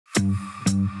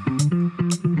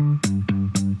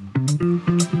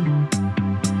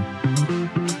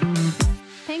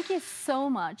Thank you so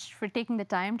much for taking the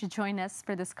time to join us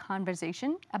for this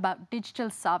conversation about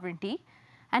digital sovereignty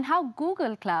and how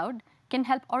Google Cloud can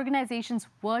help organizations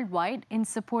worldwide in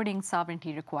supporting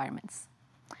sovereignty requirements.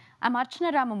 I'm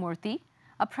Archana Ramamoorthy,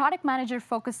 a product manager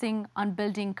focusing on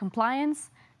building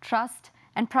compliance, trust,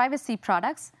 and privacy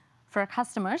products for our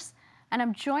customers. And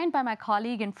I'm joined by my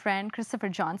colleague and friend, Christopher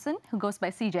Johnson, who goes by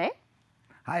CJ.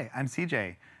 Hi, I'm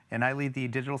CJ, and I lead the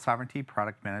digital sovereignty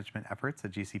product management efforts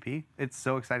at GCP. It's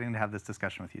so exciting to have this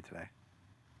discussion with you today.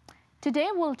 Today,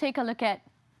 we'll take a look at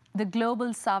the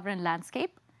global sovereign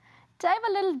landscape, dive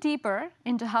a little deeper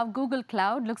into how Google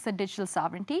Cloud looks at digital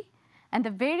sovereignty and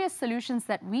the various solutions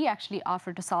that we actually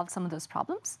offer to solve some of those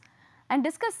problems, and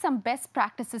discuss some best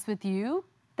practices with you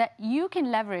that you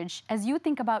can leverage as you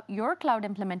think about your cloud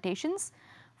implementations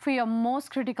for your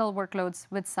most critical workloads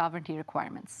with sovereignty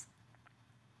requirements.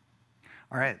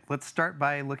 All right, let's start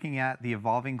by looking at the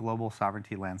evolving global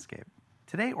sovereignty landscape.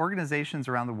 Today, organizations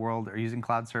around the world are using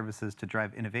cloud services to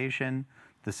drive innovation.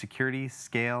 The security,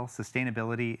 scale,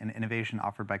 sustainability, and innovation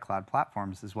offered by cloud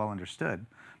platforms is well understood,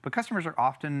 but customers are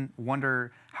often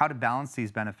wonder how to balance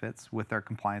these benefits with their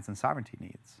compliance and sovereignty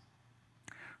needs.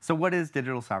 So what is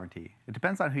digital sovereignty? It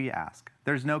depends on who you ask.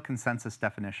 There's no consensus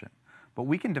definition, but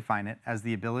we can define it as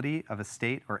the ability of a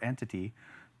state or entity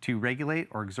to regulate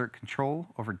or exert control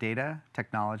over data,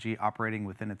 technology operating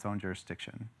within its own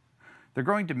jurisdiction. The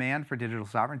growing demand for digital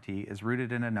sovereignty is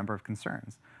rooted in a number of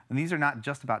concerns, and these are not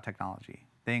just about technology.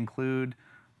 They include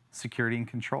security and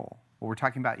control. What we're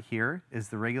talking about here is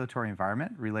the regulatory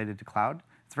environment related to cloud.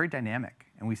 It's very dynamic,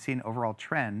 and we see an overall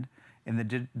trend in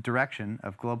the direction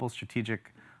of global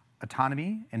strategic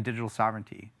autonomy and digital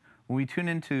sovereignty. When we tune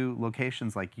into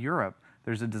locations like Europe,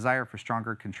 there's a desire for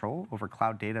stronger control over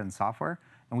cloud data and software,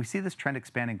 and we see this trend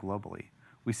expanding globally.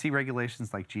 We see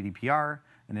regulations like GDPR,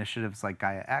 initiatives like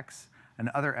Gaia X, and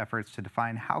other efforts to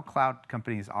define how cloud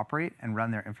companies operate and run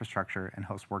their infrastructure and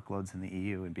host workloads in the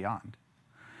EU and beyond.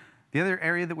 The other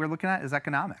area that we're looking at is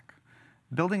economic.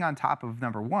 Building on top of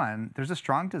number one, there's a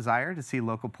strong desire to see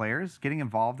local players getting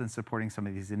involved in supporting some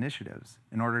of these initiatives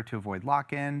in order to avoid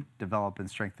lock-in, develop and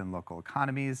strengthen local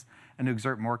economies, and to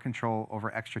exert more control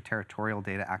over extraterritorial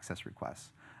data access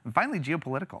requests. And finally,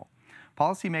 geopolitical.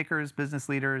 Policymakers, business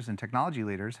leaders, and technology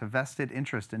leaders have vested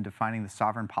interest in defining the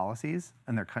sovereign policies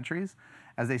in their countries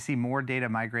as they see more data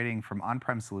migrating from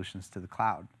on-prem solutions to the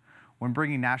cloud. When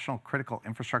bringing national critical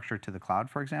infrastructure to the cloud,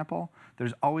 for example,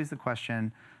 there's always the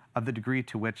question of the degree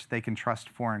to which they can trust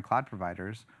foreign cloud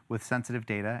providers with sensitive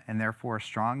data, and therefore a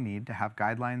strong need to have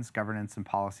guidelines, governance, and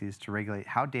policies to regulate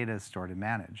how data is stored and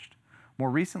managed. More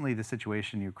recently, the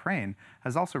situation in Ukraine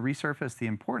has also resurfaced the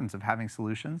importance of having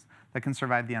solutions that can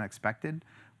survive the unexpected,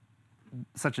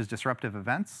 such as disruptive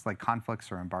events like conflicts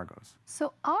or embargoes.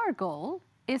 So our goal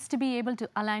is to be able to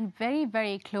align very,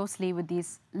 very closely with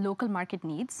these local market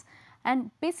needs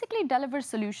and basically deliver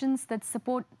solutions that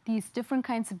support these different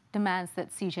kinds of demands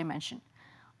that CJ mentioned.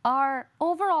 Our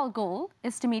overall goal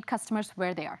is to meet customers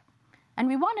where they are. And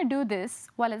we want to do this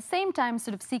while at the same time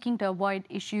sort of seeking to avoid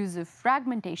issues of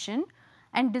fragmentation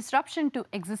and disruption to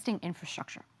existing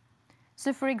infrastructure.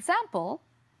 So for example,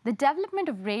 the development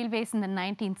of railways in the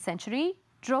 19th century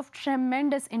drove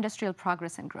tremendous industrial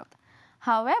progress and growth.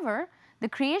 However, the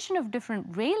creation of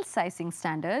different rail sizing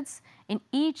standards in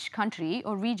each country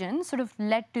or region sort of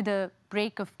led to the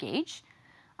break of gauge.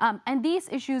 And these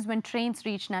issues when trains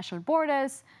reached national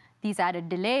borders, these added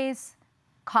delays,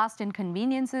 cost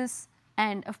inconveniences,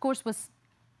 and of course was,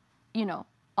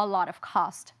 a lot of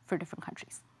cost for different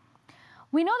countries.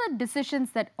 We know that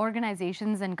decisions that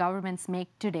organizations and governments make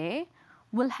today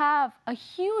will have a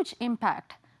huge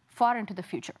impact far into the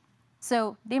future.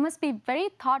 So they must be very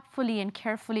thoughtfully and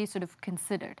carefully sort of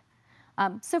considered.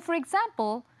 So for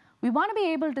example, we want to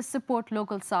be able to support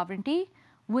local sovereignty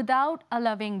without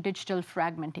allowing digital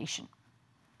fragmentation.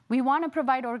 We want to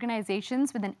provide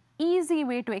organizations with an easy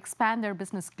way to expand their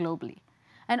business globally.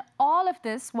 And all of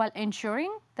this while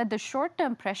ensuring that the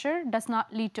short-term pressure does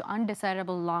not lead to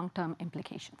undesirable long-term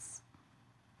implications.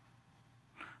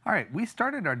 All right, we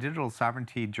started our digital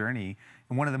sovereignty journey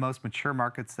in one of the most mature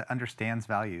markets that understands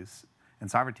values and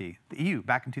sovereignty, the EU,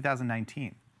 back in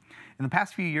 2019. In the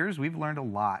past few years, we've learned a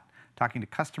lot, talking to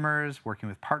customers, working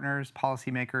with partners,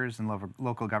 policymakers, and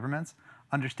local governments,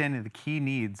 understanding the key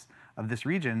needs of this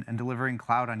region and delivering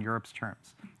cloud on Europe's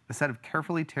terms. A set of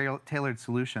carefully tailored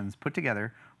solutions put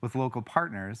together with local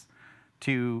partners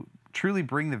to truly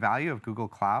bring the value of Google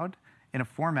Cloud in a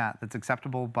format that's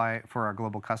acceptable for our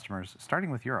global customers, starting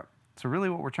with Europe. So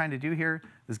really what we're trying to do here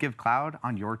is give cloud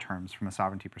on your terms from a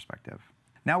sovereignty perspective.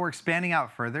 Now we're expanding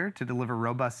out further to deliver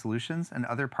robust solutions in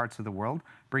other parts of the world,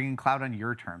 bringing cloud on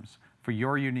your terms for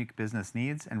your unique business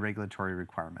needs and regulatory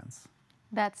requirements.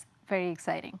 That's very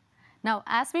exciting. Now,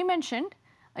 as we mentioned,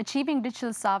 achieving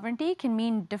digital sovereignty can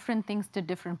mean different things to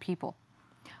different people.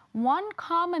 One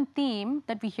common theme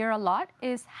that we hear a lot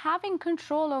is having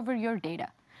control over your data.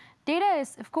 Data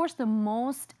is, of course, the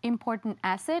most important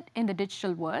asset in the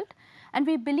digital world, and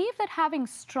we believe that having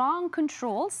strong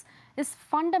controls is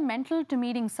fundamental to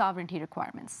meeting sovereignty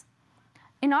requirements.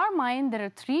 In our mind, there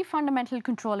are three fundamental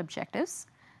control objectives.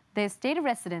 There's data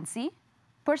residency,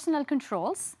 personal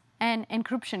controls, and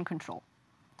encryption control.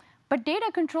 But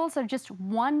data controls are just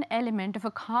one element of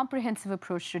a comprehensive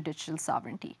approach to digital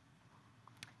sovereignty.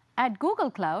 At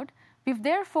Google Cloud, we've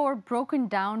therefore broken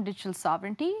down digital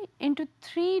sovereignty into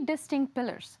three distinct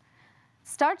pillars.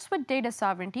 Starts with data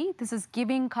sovereignty. This is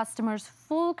giving customers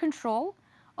full control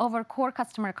over core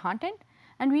customer content,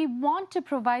 and we want to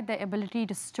provide the ability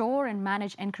to store and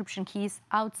manage encryption keys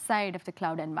outside of the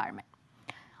cloud environment.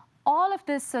 All of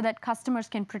this so that customers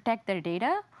can protect their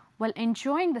data while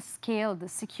enjoying the scale, the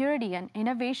security, and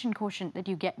innovation quotient that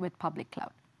you get with public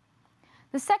cloud.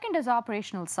 The second is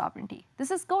operational sovereignty.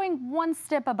 This is going one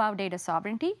step above data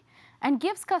sovereignty and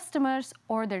gives customers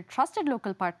or their trusted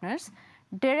local partners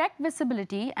direct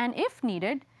visibility and, if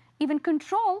needed, even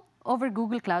control over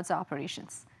Google Cloud's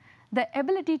operations. The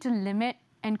ability to limit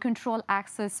and control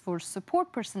access for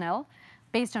support personnel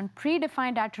based on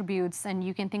predefined attributes, and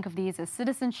you can think of these as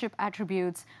citizenship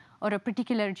attributes or a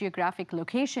particular geographic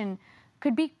location,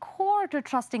 could be core to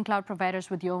trusting cloud providers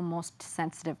with your most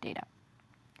sensitive data.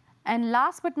 And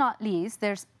last but not least,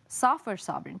 there's software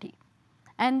sovereignty.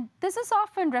 And this is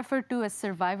often referred to as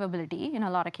survivability in a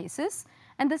lot of cases.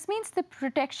 And this means the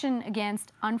protection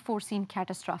against unforeseen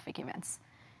catastrophic events.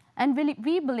 And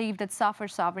we believe that software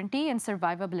sovereignty and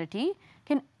survivability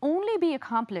can only be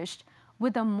accomplished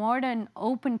with a modern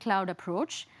open cloud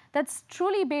approach that's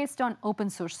truly based on open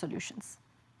source solutions.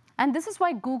 And this is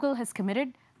why Google has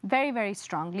committed very, very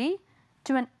strongly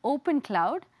to an open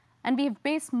cloud. And we have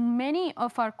based many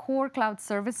of our core cloud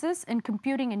services in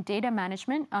computing and data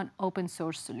management on open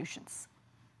source solutions.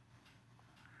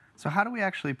 So how do we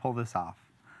actually pull this off?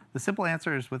 The simple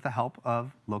answer is with the help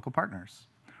of local partners.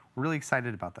 We're really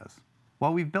excited about this.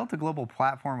 While we've built a global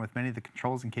platform with many of the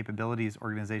controls and capabilities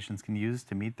organizations can use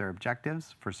to meet their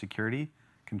objectives for security,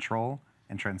 control,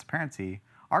 and transparency,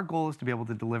 our goal is to be able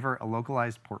to deliver a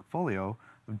localized portfolio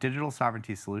of digital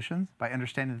sovereignty solutions by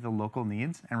understanding the local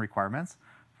needs and requirements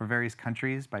for various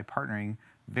countries by partnering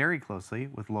very closely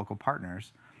with local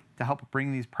partners to help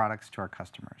bring these products to our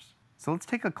customers. So let's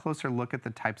take a closer look at the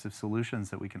types of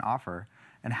solutions that we can offer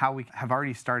and how we have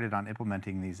already started on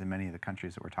implementing these in many of the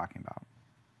countries that we're talking about.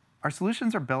 Our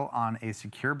solutions are built on a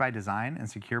secure by design and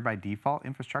secure by default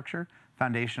infrastructure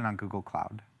foundation on Google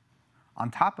Cloud.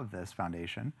 On top of this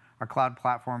foundation, our cloud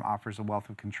platform offers a wealth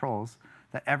of controls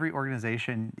that every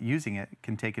organization using it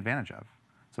can take advantage of.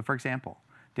 So for example,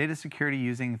 data security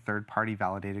using third-party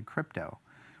validated crypto.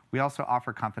 We also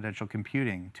offer confidential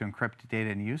computing to encrypt data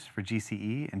in use for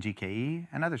GCE and GKE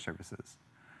and other services.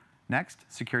 Next,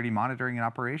 security monitoring and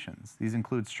operations. These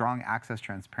include strong access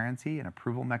transparency and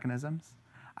approval mechanisms.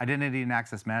 Identity and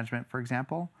access management, for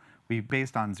example, we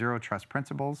based on zero trust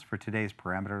principles for today's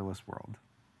parameterless world.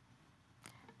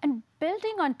 And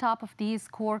building on top of these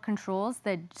core controls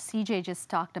that CJ just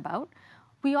talked about,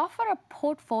 we offer a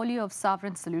portfolio of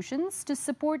sovereign solutions to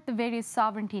support the various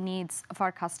sovereignty needs of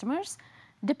our customers,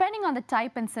 depending on the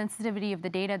type and sensitivity of the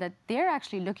data that they're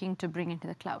actually looking to bring into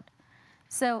the cloud.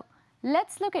 So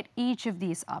let's look at each of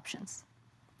these options.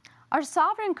 Our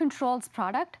sovereign controls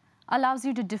product allows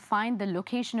you to define the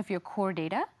location of your core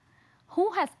data,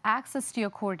 who has access to your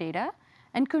core data,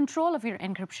 and control of your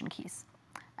encryption keys.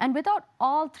 And without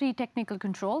all three technical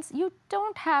controls, you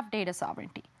don't have data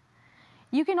sovereignty.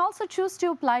 You can also choose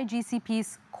to apply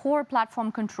GCP's core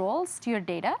platform controls to your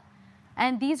data,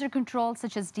 and these are controls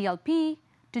such as DLP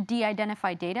to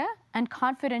de-identify data and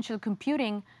confidential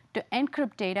computing to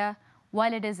encrypt data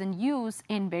while it is in use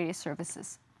in various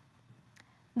services.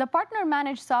 The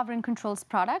partner-managed sovereign controls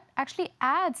product actually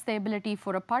adds the ability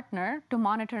for a partner to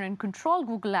monitor and control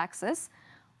Google access,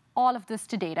 all of this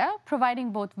to data,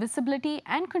 providing both visibility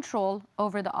and control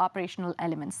over the operational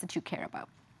elements that you care about.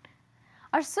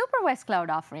 Our supervised cloud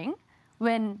offering,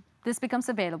 when this becomes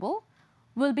available,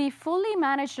 will be fully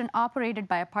managed and operated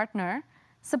by a partner,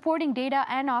 supporting data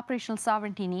and operational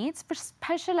sovereignty needs for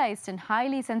specialized and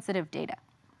highly sensitive data.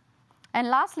 And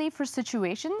lastly, for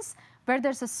situations where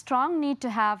there's a strong need to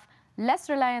have less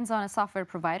reliance on a software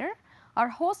provider, our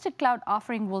hosted cloud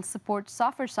offering will support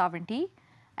software sovereignty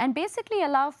and basically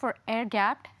allow for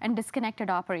air-gapped and disconnected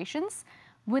operations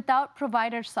without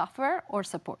provider software or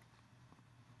support.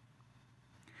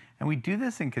 And we do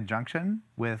this in conjunction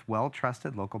with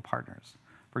well-trusted local partners.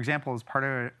 For example, as part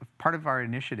of our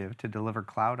initiative to deliver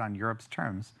cloud on Europe's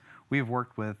terms, we have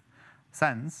worked with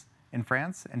TSystems in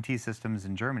France and TSystems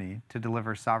in Germany to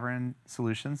deliver sovereign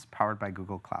solutions powered by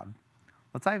Google Cloud.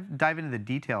 Let's dive into the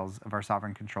details of our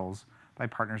sovereign controls by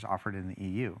partners offered in the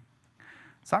EU.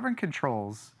 Sovereign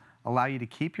controls allow you to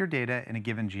keep your data in a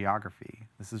given geography.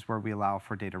 This is where we allow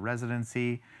for data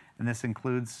residency, and this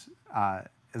includes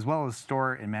as well as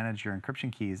store and manage your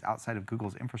encryption keys outside of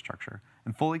Google's infrastructure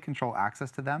and fully control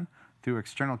access to them through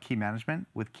external key management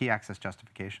with key access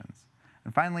justifications.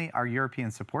 And finally, our European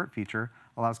support feature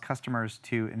allows customers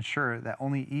to ensure that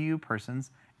only EU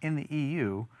persons in the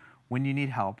EU, when you need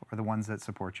help, are the ones that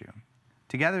support you.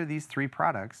 Together, these three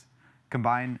products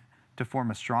combine to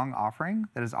form a strong offering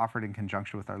that is offered in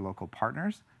conjunction with our local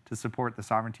partners to support the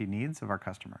sovereignty needs of our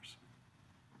customers.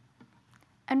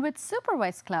 And with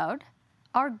Supervised Cloud,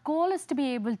 our goal is to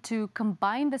be able to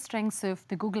combine the strengths of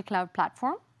the Google Cloud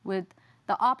Platform with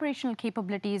the operational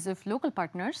capabilities of local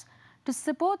partners to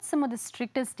support some of the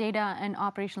strictest data and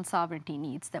operational sovereignty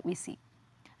needs that we see.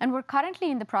 And we're currently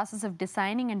in the process of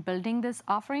designing and building this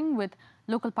offering with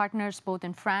local partners both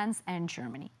in France and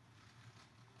Germany.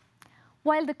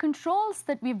 While the controls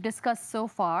that we've discussed so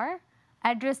far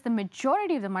address the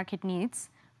majority of the market needs,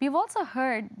 we've also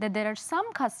heard that there are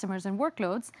some customers and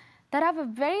workloads that have a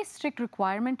very strict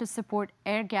requirement to support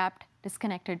air-gapped,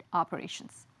 disconnected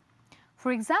operations.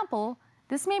 For example,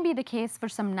 this may be the case for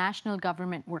some national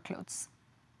government workloads.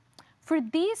 For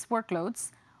these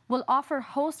workloads, we'll offer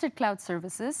hosted cloud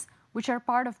services, which are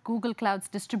part of Google Cloud's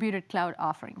distributed cloud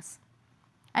offerings.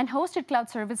 And hosted cloud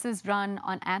services run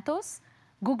on Anthos,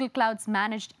 Google Cloud's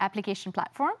managed application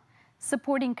platform,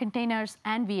 supporting containers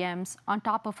and VMs on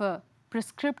top of a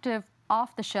prescriptive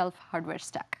off-the-shelf hardware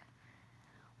stack.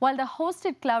 While the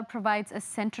hosted cloud provides a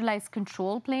centralized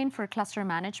control plane for cluster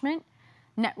management,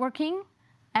 networking,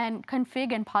 and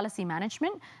config and policy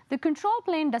management, the control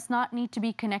plane does not need to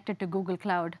be connected to Google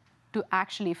Cloud to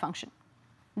actually function.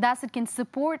 Thus, it can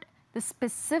support the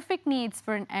specific needs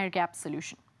for an air-gapped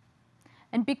solution.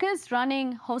 And because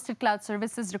running hosted cloud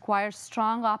services requires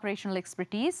strong operational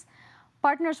expertise,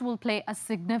 partners will play a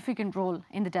significant role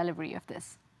in the delivery of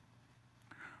this.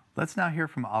 Let's now hear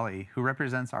from Ali, who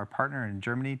represents our partner in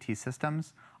Germany,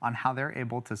 TSystems, on how they're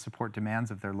able to support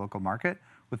demands of their local market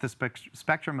with the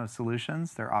spectrum of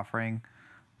solutions they're offering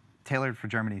tailored for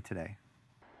Germany today.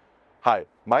 Hi,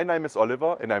 my name is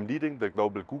Oliver and I'm leading the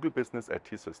global Google business at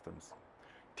TSystems.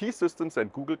 TSystems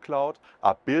and Google Cloud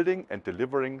are building and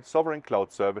delivering sovereign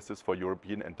cloud services for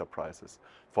European enterprises,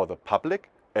 for the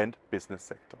public and business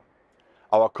sector.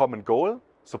 Our common goal: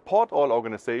 support all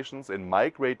organizations in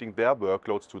migrating their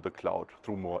workloads to the cloud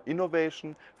through more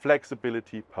innovation,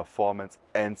 flexibility, performance,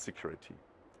 and security.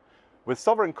 With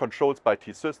sovereign controls by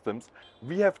TSystems,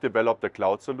 we have developed a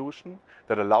cloud solution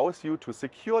that allows you to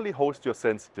securely host your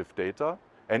sensitive data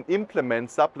and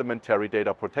implement supplementary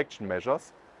data protection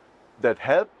measures that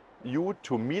help you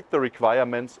to meet the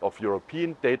requirements of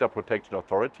European data protection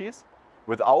authorities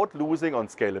without losing on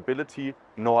scalability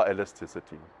nor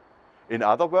elasticity. In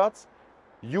other words,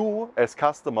 you as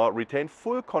customer retain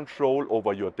full control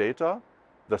over your data,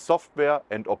 the software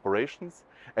and operations,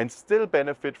 and still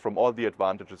benefit from all the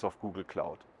advantages of Google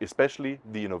Cloud, especially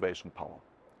the innovation power.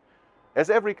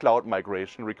 As every cloud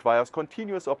migration requires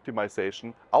continuous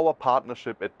optimization, our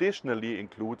partnership additionally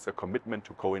includes a commitment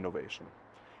to co-innovation.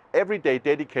 Every day,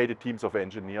 dedicated teams of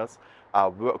engineers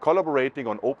are collaborating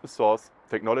on open source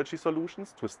technology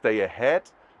solutions to stay ahead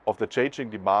of the changing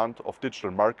demand of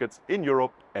digital markets in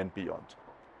Europe and beyond.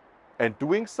 And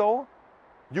doing so,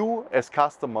 you as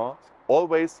customers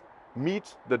always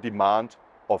meet the demand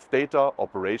of data,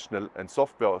 operational, and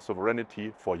software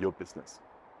sovereignty for your business.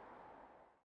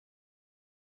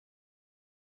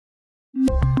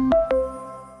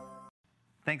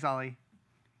 Thanks, Ali.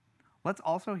 Let's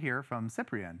also hear from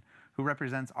Cyprien, who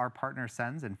represents our partner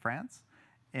TSystems in France,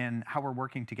 in how we're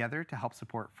working together to help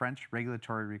support French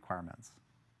regulatory requirements.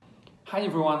 Hi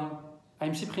everyone,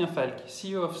 I'm Cyprien Falk,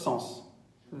 CEO of TSystems,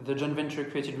 the joint venture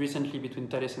created recently between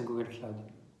Thales and Google Cloud.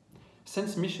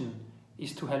 TSystems' mission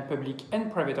is to help public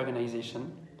and private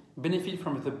organizations benefit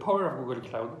from the power of Google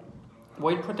Cloud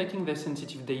while protecting their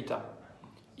sensitive data,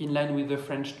 in line with the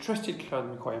French Trusted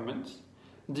Cloud requirements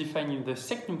defined in the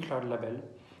Second Cloud label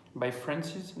by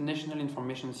France's National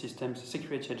Information Systems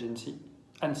Security Agency,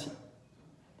 ANSSI.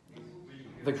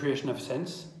 The creation of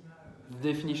TSystems,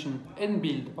 the definition and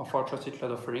build of our Trusted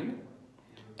Cloud offering,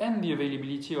 and the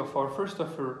availability of our first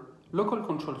offer, Local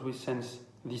Controls with Sense,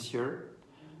 this year,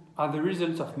 are the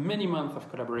results of many months of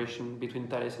collaboration between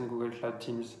Thales and Google Cloud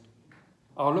teams.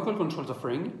 Our Local Controls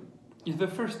offering is the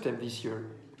first step this year,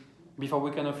 before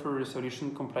we can offer a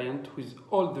solution compliant with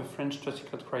all the French Trusted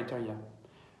Cloud criteria,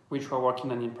 which we are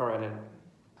working on in parallel.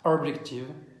 Our objective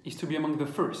is to be among the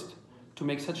first to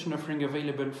make such an offering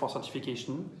available for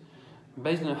certification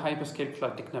based on a hyperscale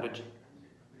cloud technology.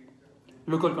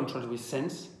 Local Controls with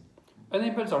Sense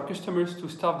enables our customers to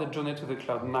start their journey to the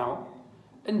cloud now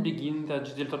and begin their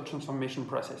digital transformation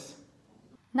process.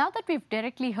 Now that we've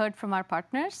directly heard from our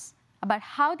partners about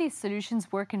how these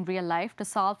solutions work in real life to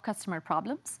solve customer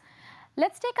problems,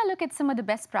 let's take a look at some of the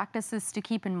best practices to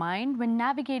keep in mind when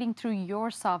navigating through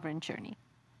your sovereign journey.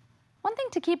 One thing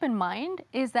to keep in mind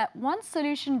is that one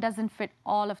solution doesn't fit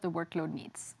all of the workload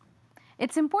needs.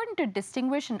 It's important to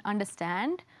distinguish and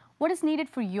understand what is needed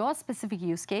for your specific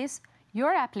use case,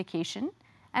 your application,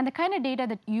 and the kind of data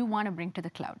that you want to bring to the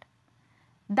cloud.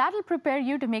 That'll prepare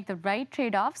you to make the right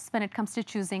trade-offs when it comes to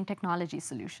choosing technology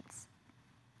solutions.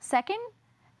 Second,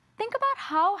 think about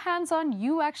how hands-on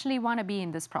you actually want to be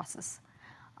in this process.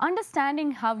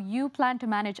 Understanding how you plan to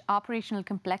manage operational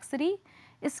complexity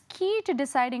is key to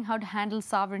deciding how to handle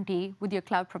sovereignty with your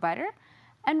cloud provider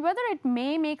and whether it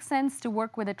may make sense to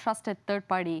work with a trusted third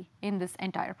party in this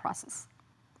entire process.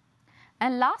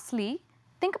 And lastly,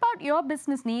 think about your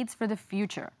business needs for the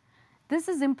future. This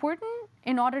is important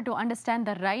in order to understand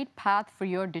the right path for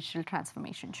your digital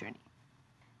transformation journey.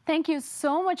 Thank you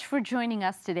so much for joining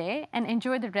us today, and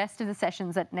enjoy the rest of the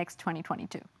sessions at Next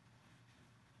 2022.